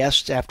of your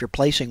guests, after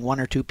placing one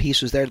or two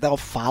pieces there, they'll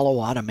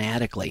follow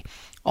automatically.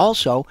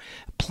 Also,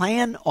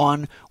 plan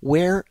on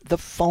where the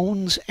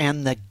phones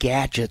and the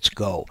gadgets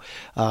go,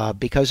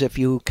 because if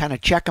you kind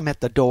of check them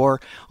at the door,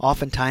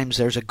 oftentimes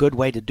there's a good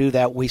way to do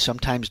that. We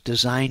sometimes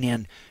design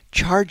in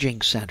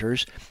charging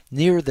centers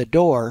near the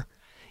door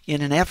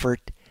in an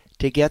effort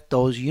to get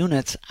those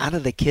units out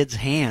of the kids'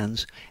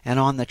 hands and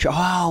on the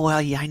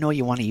I know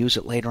you want to use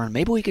it later on.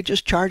 Maybe we could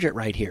just charge it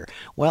right here.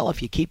 Well,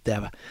 if you keep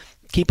them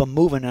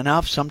moving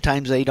enough,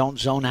 sometimes they don't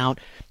zone out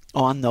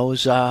on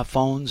those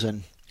phones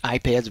and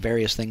iPads,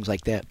 various things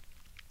like that.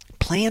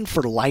 Plan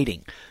for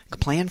lighting.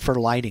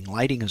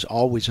 Lighting is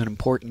always an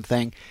important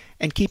thing.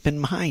 And keep in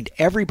mind,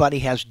 everybody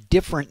has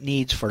different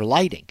needs for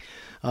lighting.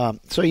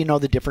 So you know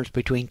the difference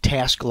between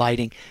task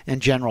lighting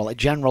and general.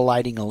 General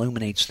lighting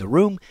illuminates the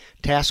room.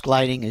 Task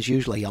lighting is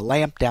usually a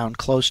lamp down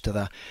close to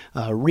the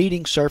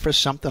reading surface,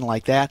 something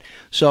like that.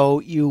 So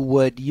you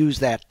would use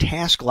that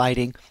task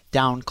lighting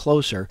down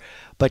closer,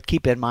 but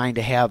keep in mind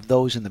to have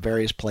those in the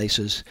various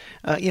places.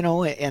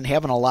 And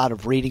having a lot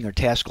of reading or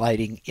task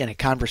lighting in a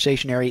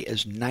conversation area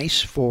is nice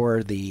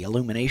for the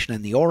illumination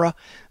and the aura.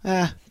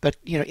 But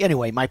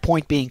anyway, my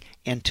point being,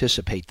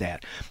 anticipate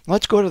that.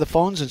 Let's go to the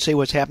phones and see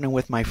what's happening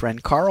with my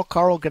friend Carl.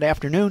 Carl, good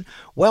afternoon.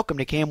 Welcome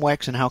to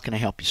KMOX, and how can I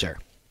help you, sir?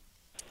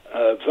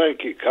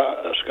 Thank you,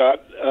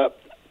 Scott.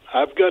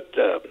 I've got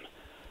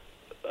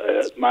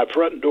my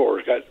front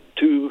door's got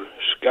two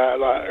side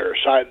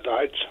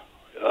lights.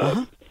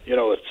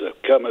 It's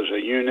come as a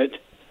unit.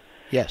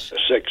 Yes. A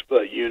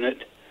 6-foot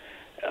unit.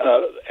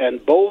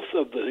 And both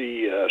of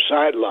the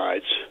side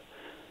lights,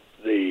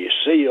 the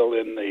seal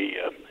in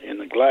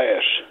the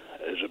glass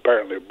is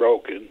apparently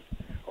broken,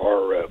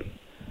 or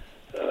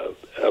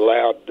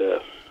allowed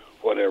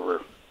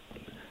whatever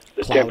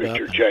the Cloud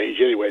temperature up. change.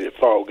 Anyway, to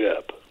fog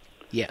up.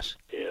 Yes.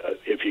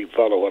 If you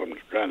follow what I'm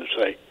trying to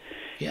say.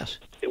 Yes.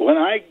 When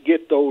I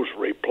get those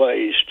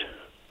replaced,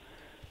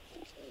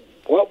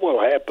 what will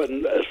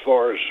happen as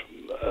far as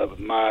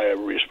my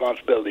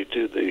responsibility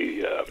to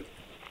the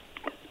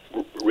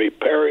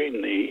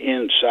repairing the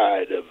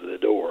inside of the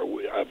door?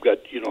 I've got,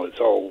 it's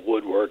all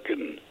woodwork,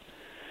 and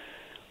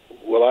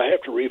will I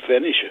have to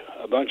refinish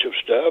a bunch of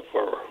stuff,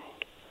 or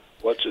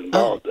what's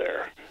involved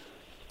there?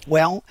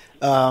 Well,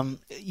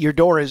 your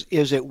door is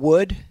it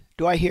wood,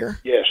 do I hear?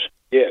 Yes,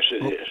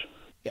 it is.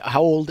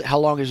 How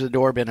long has the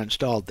door been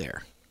installed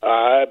there?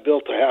 I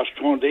built the house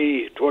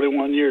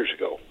 21 years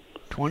ago.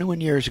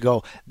 21 years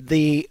ago.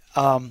 The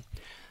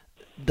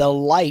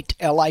light,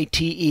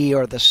 L-I-T-E,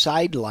 or the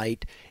side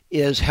light,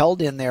 is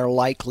held in there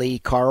likely,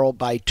 Carl,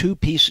 by two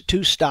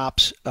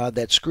stops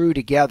that screw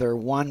together,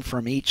 one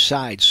from each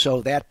side.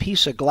 So that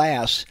piece of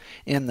glass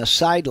in the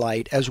side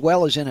light, as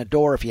well as in a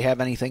door if you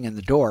have anything in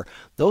the door,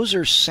 those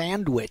are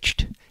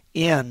sandwiched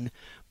in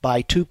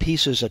by two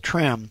pieces of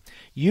trim,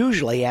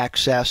 usually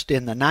accessed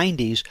in the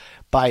 90s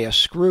by a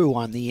screw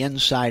on the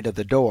inside of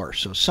the door.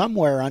 So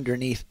somewhere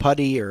underneath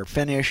putty or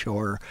finish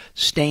or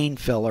stain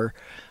filler,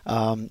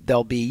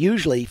 there'll be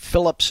usually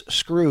Phillips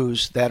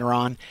screws that are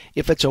on.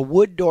 If it's a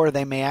wood door,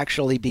 they may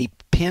actually be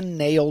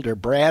pin-nailed or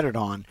bradded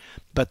on.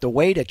 But the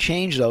way to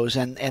change those,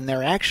 and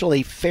they're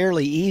actually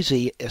fairly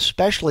easy,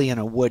 especially in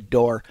a wood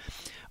door,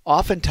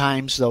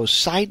 oftentimes those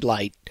side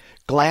light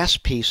glass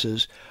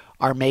pieces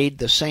are made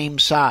the same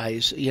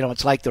size.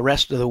 It's like the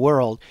rest of the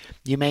world.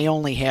 You may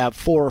only have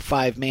 4 or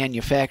 5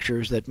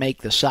 manufacturers that make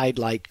the side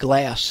light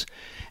glass,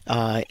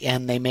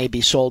 and they may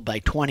be sold by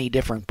 20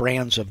 different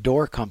brands of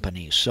door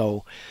companies.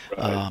 So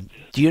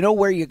do you know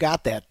where you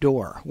got that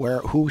door?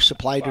 Who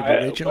supplied it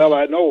originally? Well,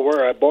 I know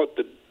where I bought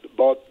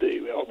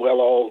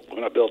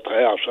when I built the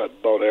house, I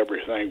bought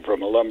everything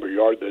from a lumber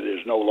yard that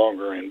is no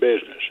longer in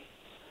business.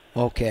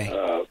 Okay.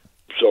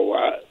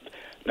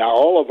 Now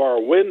all of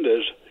our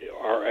windows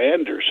are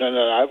Anderson,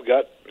 and I've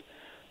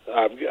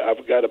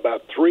got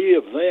about 3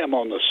 of them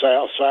on the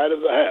south side of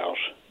the house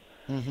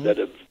that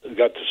have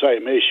got the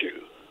same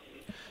issue.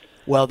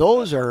 Well,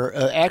 those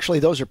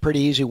are pretty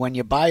easy. When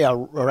you buy a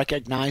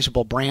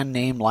recognizable brand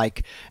name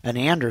like an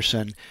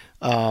Anderson,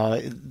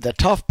 the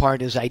tough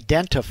part is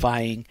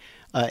identifying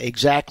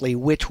exactly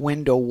which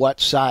window,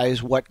 what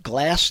size, what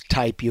glass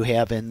type you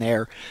have in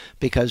there,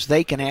 because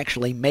they can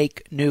actually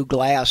make new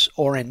glass,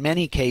 or in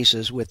many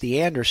cases with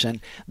the Anderson,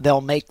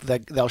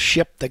 they'll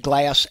ship the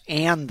glass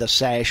and the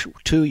sash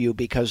to you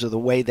because of the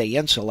way they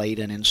insulate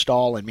and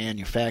install and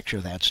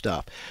manufacture that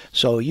stuff.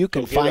 So you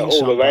can find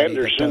somebody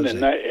that does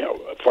it.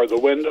 For the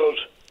windows?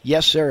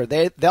 Yes, sir.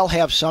 They'll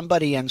have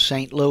somebody in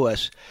St.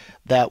 Louis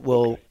that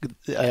will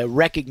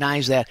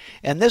recognize that.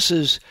 And this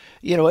is,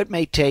 it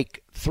may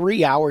take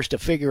 3 hours to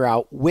figure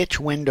out which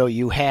window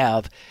you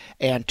have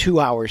and 2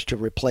 hours to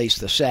replace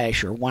the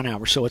sash, or 1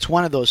 hour. So it's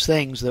one of those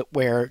things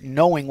where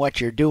knowing what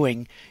you're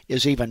doing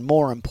is even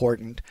more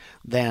important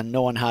than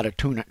knowing how to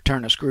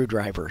turn a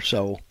screwdriver.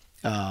 So,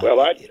 well,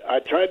 I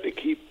tried to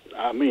keep,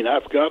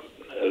 I've got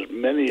as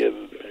many of,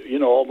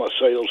 all my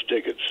sales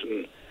tickets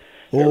and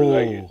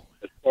everything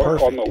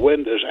on the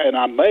windows, and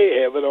I may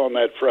have it on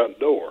that front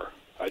door.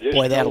 I just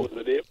know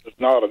that it was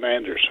not an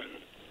Anderson.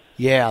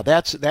 Yeah,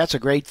 that's a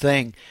great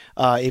thing.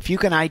 If you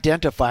can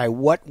identify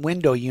what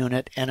window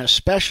unit, and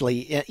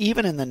especially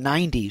even in the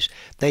 90s,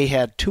 they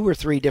had 2 or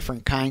 3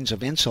 different kinds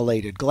of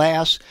insulated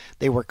glass.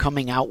 They were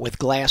coming out with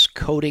glass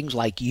coatings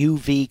like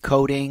UV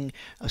coating.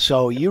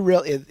 So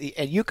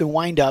you can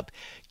wind up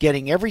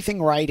getting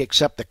everything right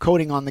except the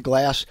coating on the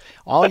glass.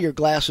 All your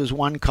glass is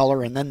one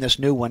color, and then this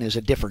new one is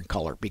a different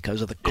color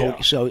because of the coating.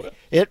 Yeah. So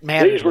it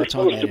matters. These were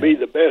supposed to be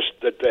the best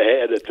that they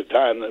had at the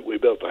time that we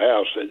built the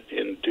house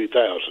in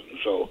 2000.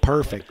 So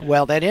perfect.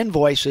 Well, that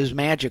invoice is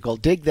magical.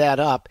 Dig that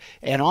up,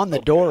 and on the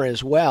door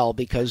as well,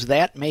 because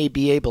that may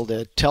be able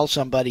to tell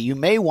somebody. You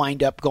may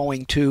wind up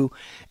going to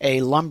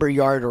a lumber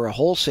yard or a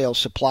wholesale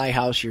supply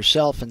house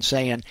yourself and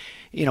saying,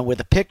 with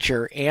a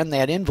picture and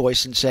that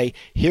invoice, and say,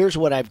 here's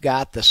what I've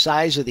got. The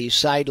size of these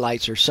side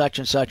lights are such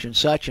and such and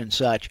such and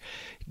such.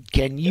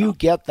 Can you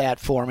get that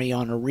for me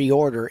on a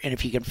reorder? And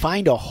if you can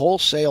find a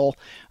wholesale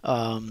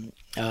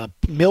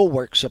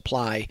millwork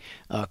supply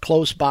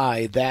close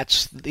by,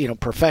 that's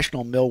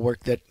professional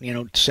millwork that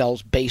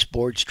sells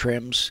baseboards,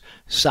 trims,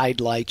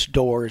 side lights,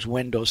 doors,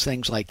 windows,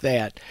 things like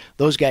that.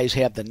 Those guys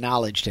have the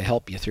knowledge to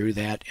help you through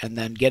that, and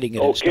then getting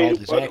it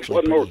installed is actually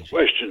one more easy.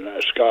 Question,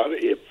 Scott.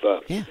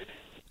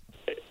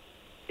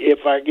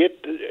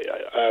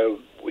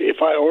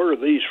 If I order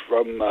these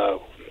from I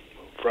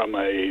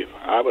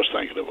was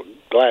thinking of a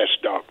glass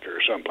doctor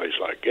or someplace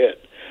like that,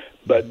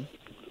 but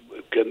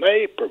can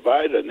they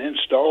provide an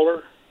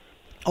installer?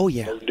 Oh,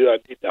 yeah. Or do I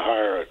need to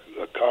hire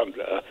a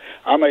contractor?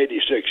 I'm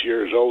 86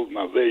 years old.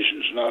 My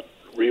vision's not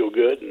real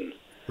good, and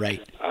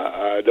right.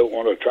 I don't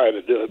want to try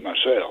to do it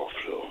myself.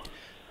 So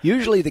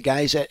Usually the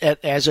guys,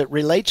 as it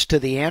relates to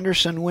the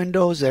Anderson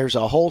windows, there's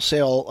a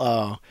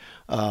wholesale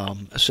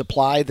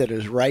supply that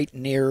is right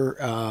near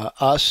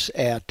us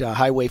at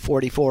Highway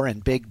 44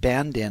 and Big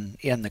Bend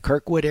in the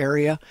Kirkwood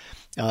area.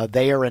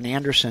 They are an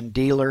Anderson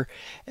dealer.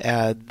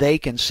 They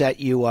can set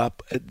you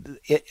up.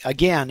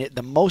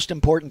 The most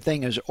important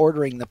thing is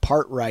ordering the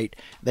part right.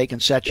 They can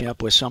set you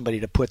up with somebody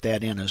to put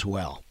that in as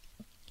well.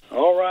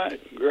 All right,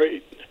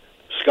 great.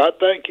 Scott,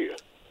 thank you.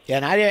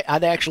 And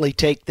I'd actually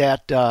take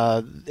that.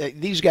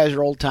 These guys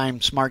are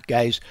old-time smart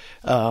guys,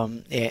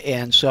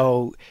 and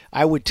so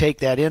I would take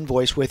that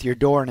invoice with your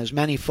door and as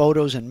many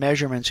photos and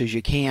measurements as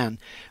you can,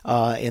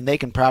 and they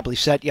can probably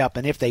set you up.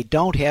 And if they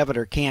don't have it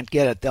or can't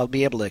get it, they'll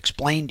be able to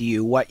explain to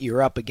you what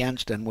you're up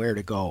against and where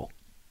to go.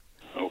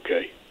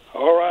 Okay.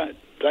 All right.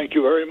 Thank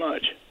you very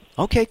much.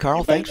 Okay,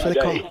 Carl. Thanks for the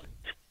call.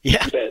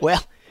 Yeah.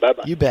 Well,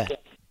 bye-bye. You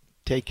bet.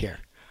 Take care.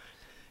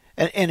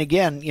 And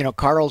again,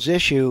 Carl's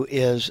issue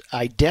is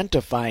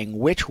identifying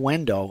which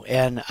window,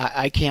 and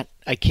I can't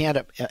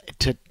begin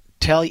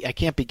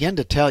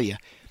to tell you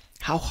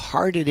how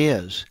hard it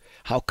is,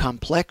 how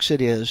complex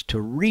it is to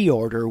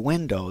reorder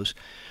windows,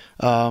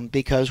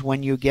 because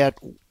when you get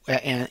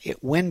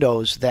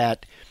windows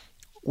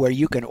where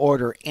you can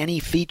order any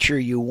feature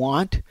you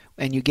want,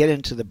 and you get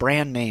into the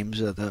brand names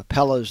of the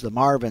Pellas, the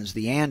Marvins,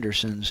 the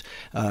Andersons,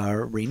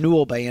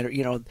 Renewal by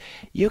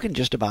you can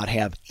just about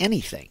have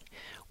anything.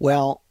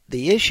 Well,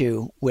 the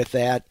issue with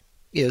that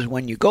is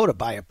when you go to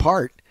buy a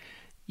part,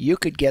 you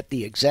could get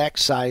the exact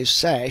size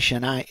sash,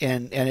 and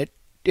it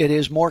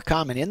is more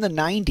common. In the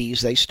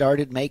 90s, they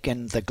started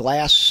making the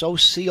glass so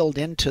sealed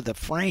into the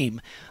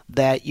frame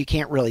that you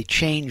can't really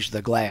change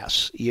the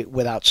glass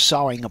without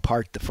sawing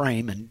apart the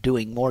frame and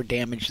doing more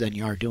damage than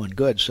you are doing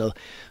good. So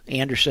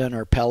Anderson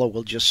or Pella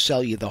will just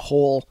sell you the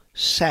whole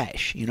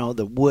sash,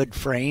 the wood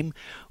frame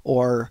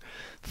or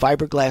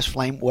fiberglass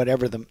frame,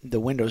 whatever the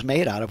window's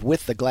made out of,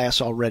 with the glass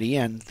already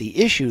in.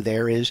 The issue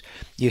there is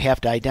you have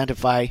to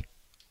identify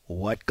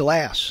what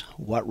glass,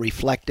 what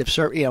reflective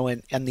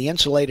surface, and the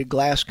insulated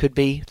glass could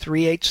be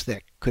 3/8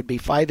 thick, could be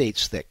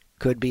 5/8 thick,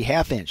 could be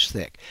 1/2 inch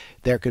thick.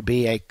 There could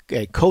be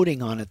a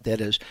coating on it that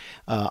is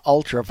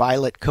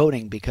ultraviolet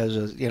coating because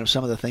of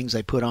some of the things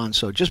they put on.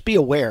 So just be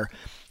aware.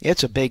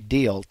 It's a big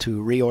deal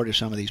to reorder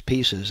some of these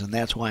pieces, and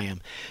that's why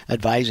I'm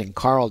advising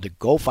Carl to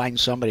go find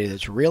somebody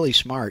that's really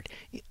smart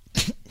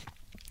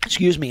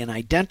in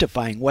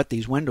identifying what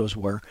these windows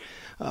were,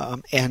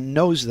 and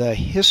knows the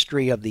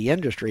history of the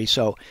industry.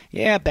 So,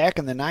 back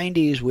in the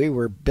 90s, we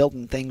were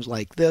building things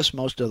like this.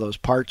 Most of those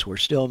parts were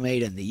still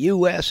made in the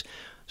U.S.,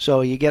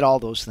 so you get all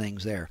those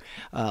things there.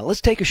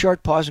 Let's take a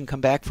short pause and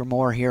come back for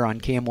more here on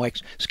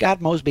KMOX.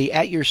 Scott Mosby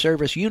at your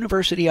service,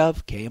 University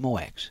of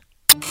KMOX.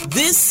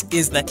 This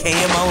is the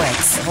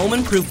KMOX Home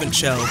Improvement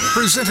Show.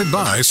 Presented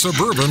by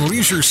Suburban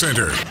Leisure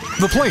Center.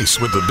 The place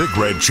with the big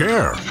red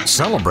chair.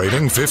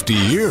 Celebrating 50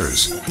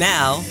 years.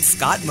 Now,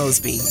 Scott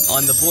Mosby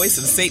on the voice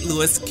of St.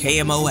 Louis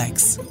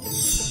KMOX.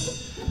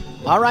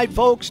 All right,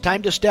 folks,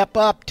 time to step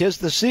up. 'Tis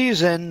the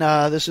season.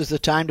 This is the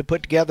time to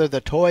put together the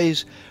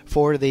toys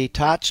for the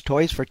Tots,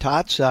 Toys for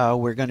Tots.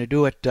 We're going to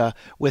do it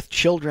with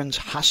Children's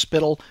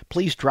Hospital.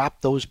 Please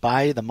drop those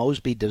by the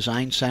Mosby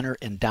Design Center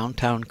in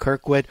downtown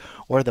Kirkwood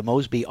or the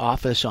Mosby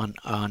office on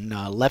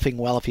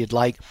Leffingwell if you'd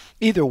like.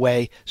 Either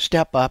way,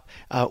 step up.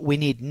 We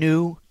need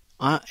new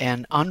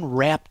and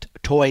unwrapped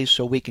toys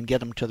so we can get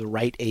them to the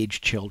right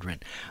age children.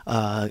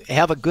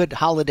 Have a good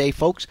holiday,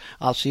 folks.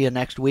 I'll see you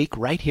next week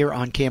right here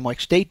on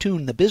KMOX. Stay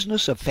tuned. The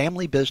Business of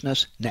Family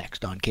Business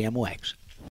next on KMOX.